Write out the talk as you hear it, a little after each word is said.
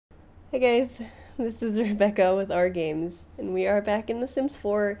Hey guys, this is Rebecca with Our Games, and we are back in The Sims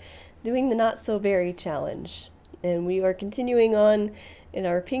 4 doing the Not So Berry challenge. And we are continuing on in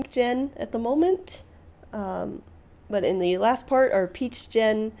our pink gen at the moment. But in the last part, our peach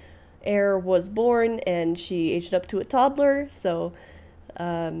gen heir was born and she aged up to a toddler, so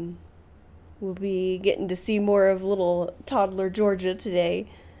we'll be getting to see more of little toddler Georgia today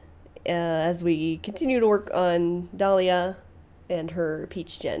as we continue to work on Dahlia and her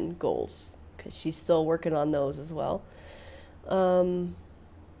peach gen goals because she's still working on those as well.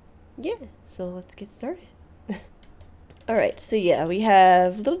 Yeah, so let's get started. All right, so yeah, we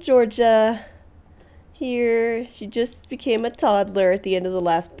have little Georgia here. She just became a toddler at the end of the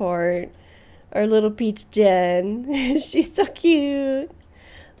last part. Our little peach gen. She's so cute.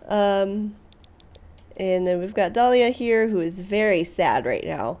 And then we've got Dahlia here, who is very sad right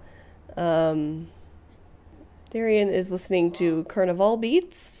now. Darian is listening to Carnival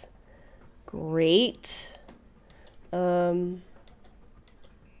beats. Great. And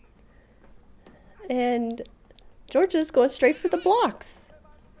Georgia's going straight for the blocks.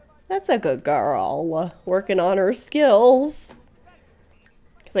 That's a good girl, working on her skills.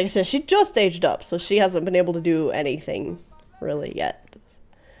 Like I said, she just aged up, so she hasn't been able to do anything really yet.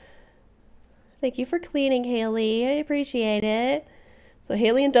 Thank you for cleaning, Haley. I appreciate it. So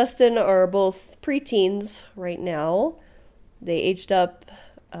Haley and Dustin are both preteens right now. They aged up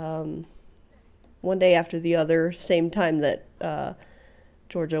one day after the other, same time that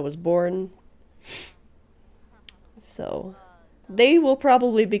Georgia was born. So they will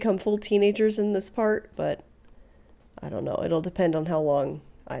probably become full teenagers in this part, but I don't know. It'll depend on how long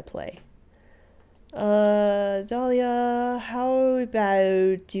I play. Dahlia, how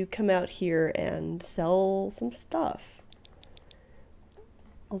about you come out here and sell some stuff?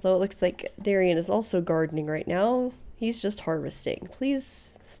 Although it looks like Darian is also gardening right now. He's just harvesting.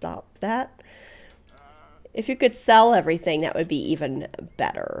 Please stop that. If you could sell everything, that would be even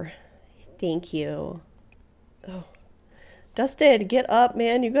better. Thank you. Oh. Dustin, get up,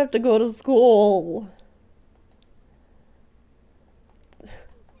 man. You have to go to school.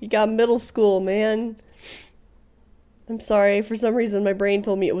 You got middle school, man. I'm sorry. For some reason, my brain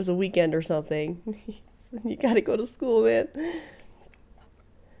told me it was a weekend or something. You gotta go to school, man.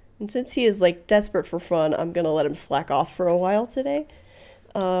 And since he is, like, desperate for fun, I'm gonna let him slack off for a while today.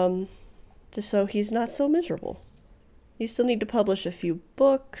 Just so he's not so miserable. You still need to publish a few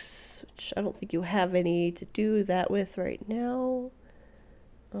books, which I don't think you have any to do that with right now.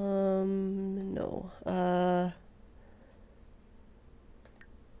 No.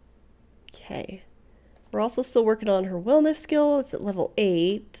 Okay. We're also still working on her wellness skill. It's at level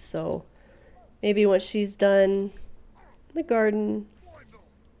 8, so maybe once she's done in the garden,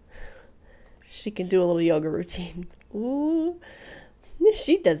 she can do a little yoga routine. Ooh.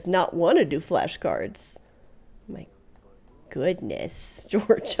 She does not want to do flashcards. My goodness,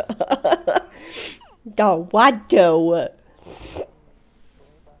 Georgia. Dawato.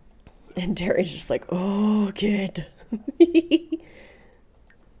 And Darian's just like, oh, kid.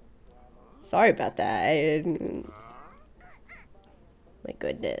 Sorry about that. My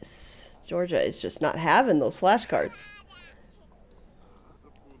goodness. Georgia is just not having those flashcards.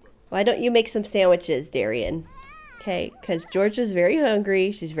 Why don't you make some sandwiches, Darian? Okay, because Georgia's very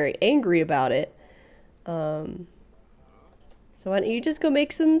hungry. She's very angry about it. So why don't you just go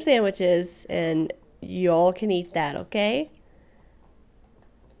make some sandwiches and you all can eat that, okay?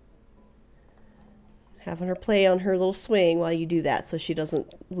 Having her play on her little swing while you do that so she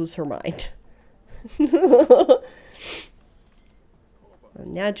doesn't lose her mind. Well,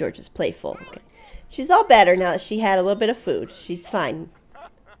 now Georgia's playful. Okay. She's all better now that she had a little bit of food. She's fine.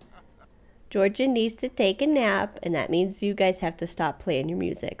 Georgia needs to take a nap, and that means you guys have to stop playing your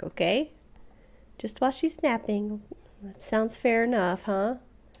music, okay? Just while she's napping. That sounds fair enough, huh?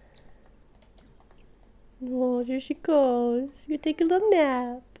 Oh, here she goes. You take a little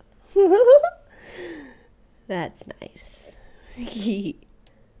nap. That's nice.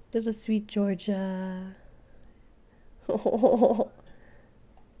 Little sweet Georgia. Oh,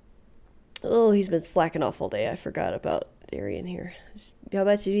 he's been slacking off all day. I forgot about Darian here. How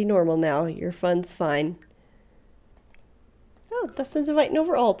about you be normal now? Your fun's fine. Oh, Dustin's inviting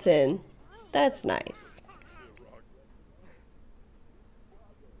over Alton. That's nice.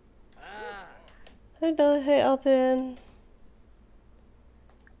 Hi, Bella. Hey, Alton.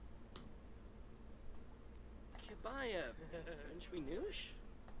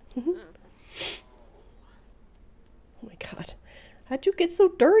 Oh my god. How'd you get so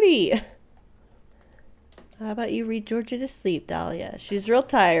dirty? How about you read Georgia to sleep, Dahlia? She's real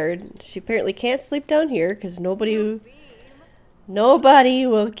tired. She apparently can't sleep down here because nobody Nobody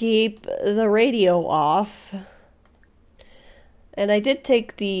will keep the radio off. And I did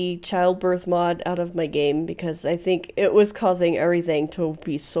take the childbirth mod out of my game because I think it was causing everything to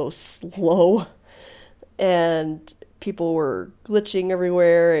be so slow. And people were glitching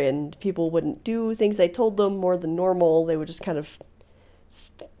everywhere and people wouldn't do things I told them more than normal. They would just kind of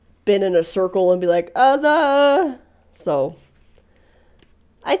spin in a circle and be like, other. So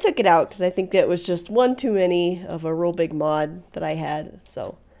I took it out because I think that was just one too many of a real big mod that I had.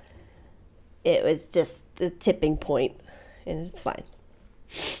 So it was just the tipping point. And it's fine.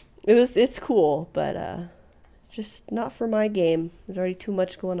 It's cool, but just not for my game. There's already too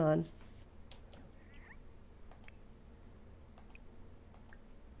much going on.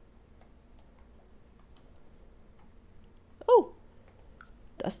 Oh,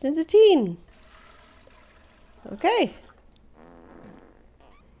 Dustin's a teen. Okay.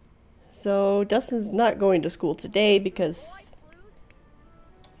 So Dustin's not going to school today because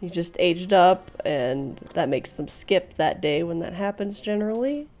he just aged up, and that makes them skip that day when that happens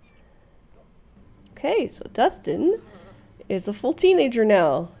generally. Okay, so Dustin is a full teenager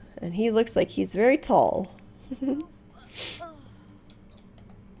now, and he looks like he's very tall.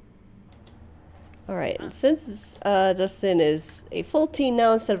 Alright, and since Dustin is a full teen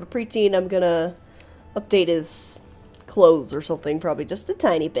now instead of a preteen, I'm gonna update his clothes or something, probably just a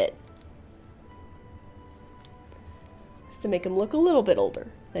tiny bit. Just to make him look a little bit older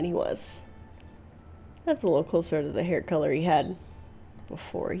than he was. That's a little closer to the hair color he had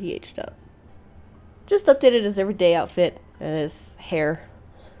before he aged up. Just updated his everyday outfit and his hair.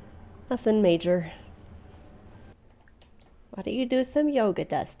 Nothing major. Why don't you do some yoga,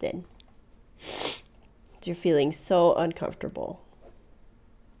 Dustin? You're feeling so uncomfortable.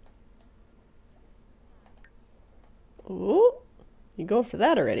 Ooh, you going for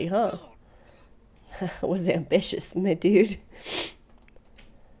that already, huh? That was ambitious, my dude.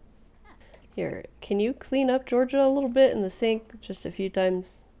 Here, can you clean up Georgia a little bit in the sink? Just a few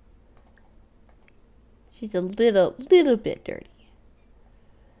times. She's a little bit dirty.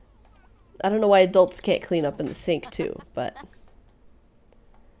 I don't know why adults can't clean up in the sink too, but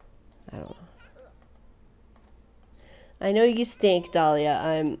I don't know. I know you stink,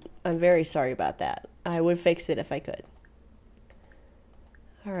 Dahlia. I'm very sorry about that. I would fix it if I could.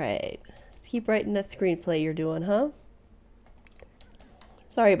 Alright. Let's keep writing that screenplay you're doing, huh?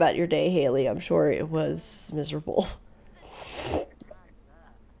 Sorry about your day, Haley. I'm sure it was miserable.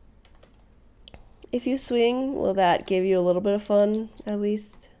 If you swing, will that give you a little bit of fun, at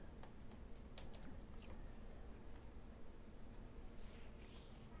least?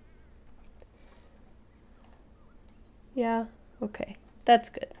 Yeah, okay. That's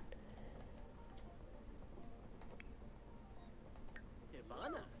good.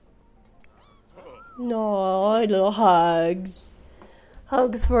 No, little hugs.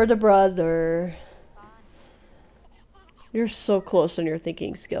 Hugs for the brother. You're so close on your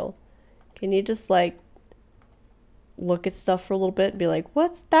thinking skill. Can you just, like, look at stuff for a little bit and be like,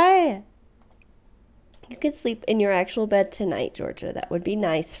 what's that? You can sleep in your actual bed tonight, Georgia. That would be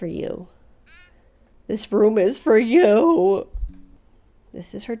nice for you. This room is for you.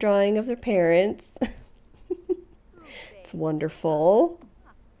 This is her drawing of their parents. It's wonderful.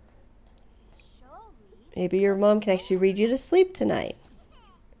 Maybe your mom can actually read you to sleep tonight.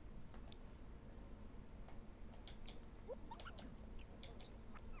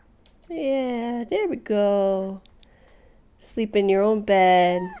 Yeah, there we go. Sleep in your own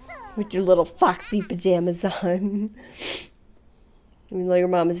bed with your little foxy pajamas on. Even though your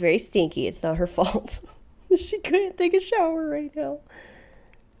mom is very stinky, it's not her fault. She couldn't take a shower right now.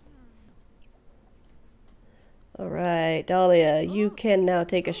 Alright, Dahlia, you can now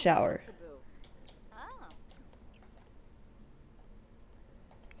take a shower.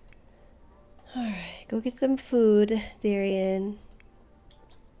 Alright, go get some food, Darian.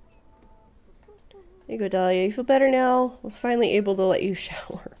 There you go, Dahlia. You feel better now? I was finally able to let you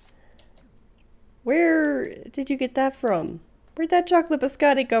shower. Where did you get that from? Where'd that chocolate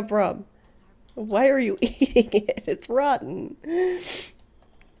biscotti come from? Why are you eating it? It's rotten.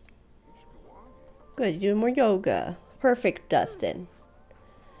 Good, you're doing more yoga. Perfect, Dustin.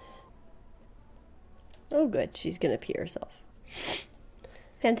 Oh good, she's gonna pee herself.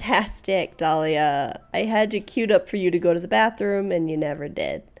 Fantastic, Dahlia. I had you queued up for you to go to the bathroom and you never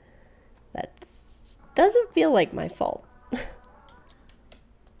did. Doesn't feel like my fault.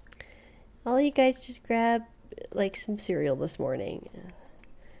 All you guys just grab like some cereal this morning.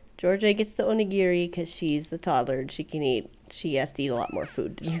 Georgia gets the onigiri because she's the toddler and she can eat. She has to eat a lot more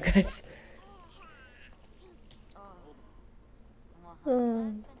food than you guys.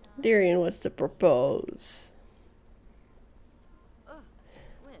 Darian wants to propose.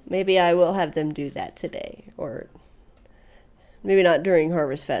 Maybe I will have them do that today, or maybe not during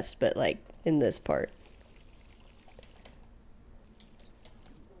Harvest Fest, but like in this part.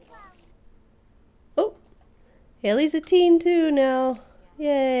 Oh, Haley's a teen too now.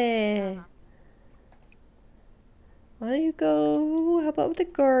 Yay. Why don't you go? How about with the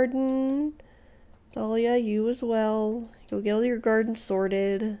garden? Dahlia, you as well. Go get all your garden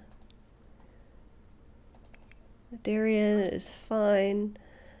sorted. Darian is fine.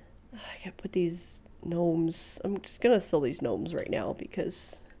 I gotta put these gnomes. I'm just gonna sell these gnomes right now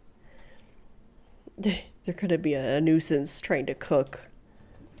because they're gonna be a nuisance trying to cook.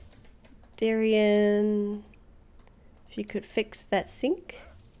 Darian, if you could fix that sink,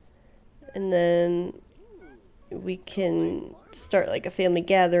 and then we can start like a family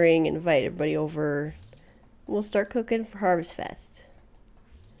gathering, invite everybody over. We'll start cooking for Harvest Fest.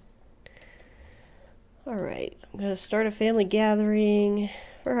 Alright, I'm gonna start a family gathering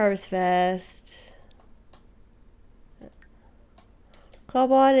for Harvest Fest.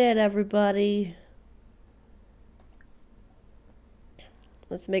 Come on in, everybody.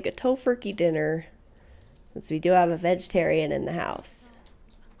 Let's make a tofurkey dinner, since we do have a vegetarian in the house.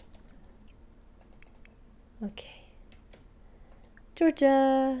 Okay.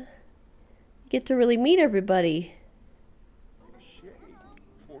 Georgia, you get to really meet everybody.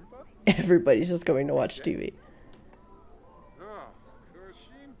 Everybody's just going to watch TV.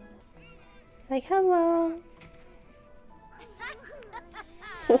 Like, hello.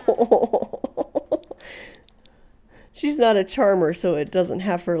 She's not a charmer, so it doesn't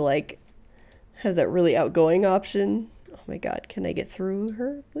have her, like, have that really outgoing option. Oh my god, can I get through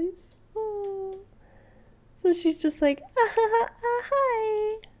her, please? Oh. So she's just like,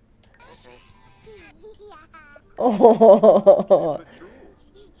 hi. Oh.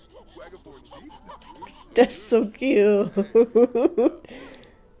 That's so cute.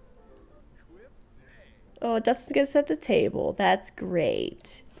 Oh, Dustin's gonna set the table. That's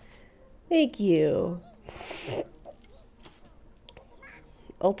great. Thank you.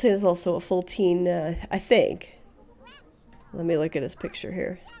 Alton is also a full teen, I think. Let me look at his picture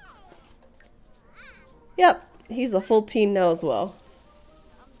here. Yep, he's a full teen now as well.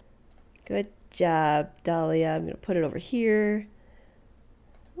 Good job, Dahlia. I'm gonna put it over here.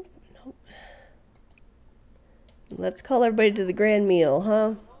 Oh, no. Let's call everybody to the grand meal,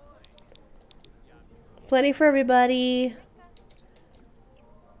 huh? Plenty for everybody.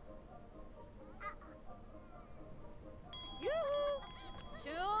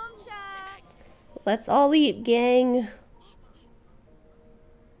 Let's all eat, gang.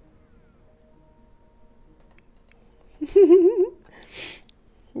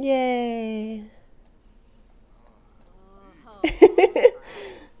 Yay.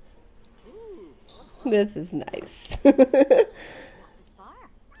 This is nice.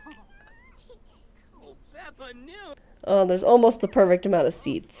 Oh, there's almost the perfect amount of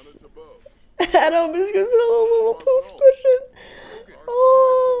seats. Adam is just a little poof cushion.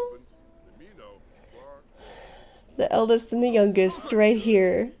 Oh. The eldest and the youngest right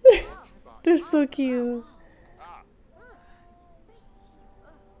here. They're so cute.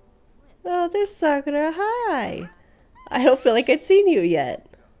 Oh, there's Sakura. Hi. I don't feel like I'd seen you yet.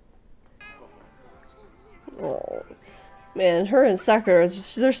 Oh, man, her and Sakura,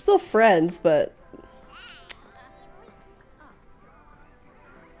 they're still friends, but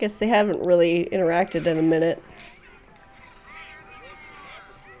guess they haven't really interacted in a minute.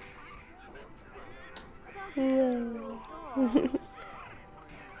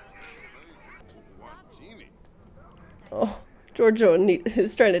 Oh, Giorgio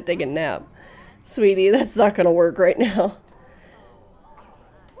is trying to take a nap. Sweetie, that's not gonna work right now.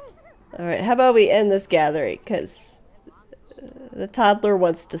 Alright, how about we end this gathering? Because the toddler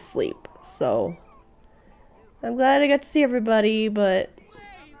wants to sleep. So, I'm glad I got to see everybody, but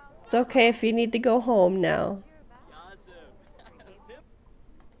it's okay if you need to go home now.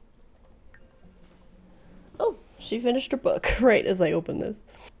 Oh, she finished her book right as I opened this.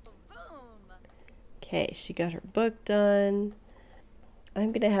 Okay, she got her book done.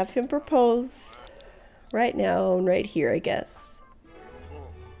 I'm gonna have him propose right now and right here, I guess.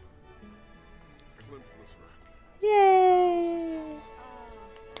 Yay!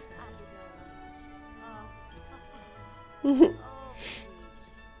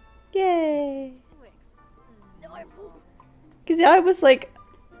 Yay! Because I was like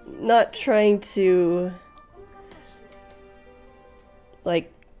not trying to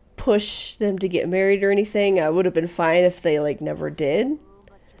like push them to get married or anything. I would have been fine if they like never did.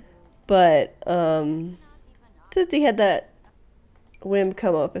 But since he had that whim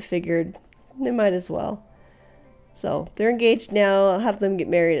come up, I figured they might as well. So they're engaged now. I'll have them get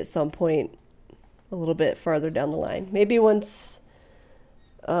married at some point a little bit farther down the line. Maybe once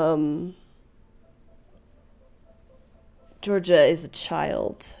Georgia is a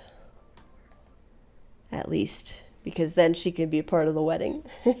child, at least, because then she can be a part of the wedding.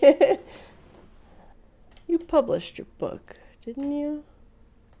 You published your book, didn't you?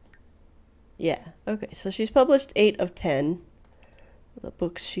 Yeah, okay, so she's published 8 of 10. The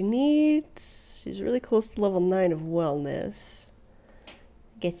books she needs. She's really close to level 9 of wellness.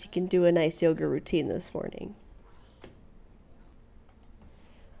 Guess you can do a nice yoga routine this morning.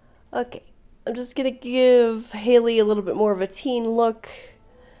 Okay, I'm just gonna give Haley a little bit more of a teen look.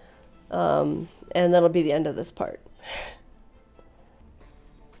 And that'll be the end of this part.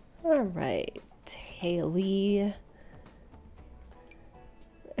 Alright, Haley.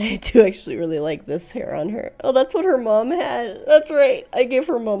 I do actually really like this hair on her. Oh, that's what her mom had. That's right. I gave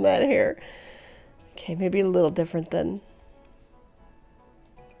her mom that hair. Okay, maybe a little different then.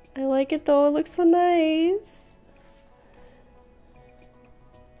 I like it though. It looks so nice.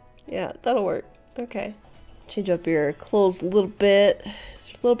 Yeah, that'll work. Okay. Change up your clothes a little bit. It's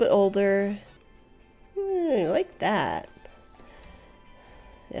a little bit older. I like that.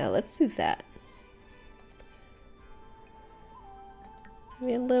 Yeah, let's do that.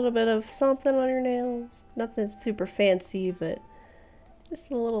 Maybe a little bit of something on your nails. Nothing super fancy, but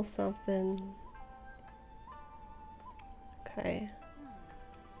just a little something. Okay.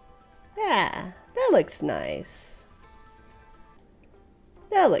 Yeah, that looks nice.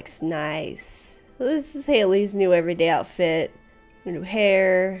 That looks nice. So this is Haley's new everyday outfit. Her new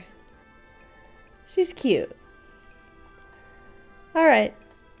hair. She's cute. Alright.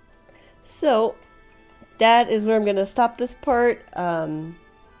 So that is where I'm going to stop this part.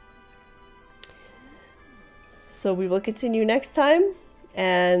 So we will continue next time.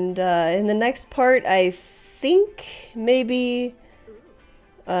 And in the next part, I think maybe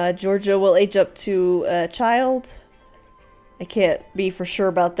Georgia will age up to a child. I can't be for sure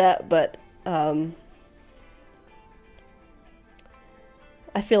about that, but I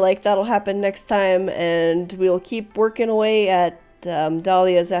feel like that'll happen next time, and we'll keep working away at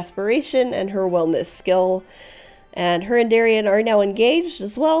Dahlia's aspiration and her wellness skill. And her and Darian are now engaged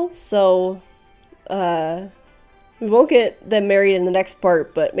as well, so we won't get them married in the next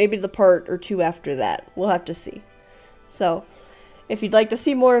part, but maybe the part or two after that. We'll have to see. So if you'd like to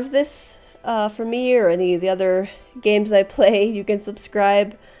see more of this from me or any of the other games I play, you can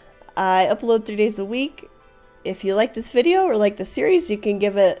subscribe. I upload 3 days a week. If you like this video or like the series, you can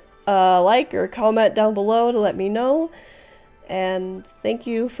give it a like or a comment down below to let me know. And thank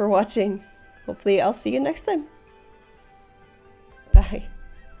you for watching. Hopefully I'll see you next time. Bye.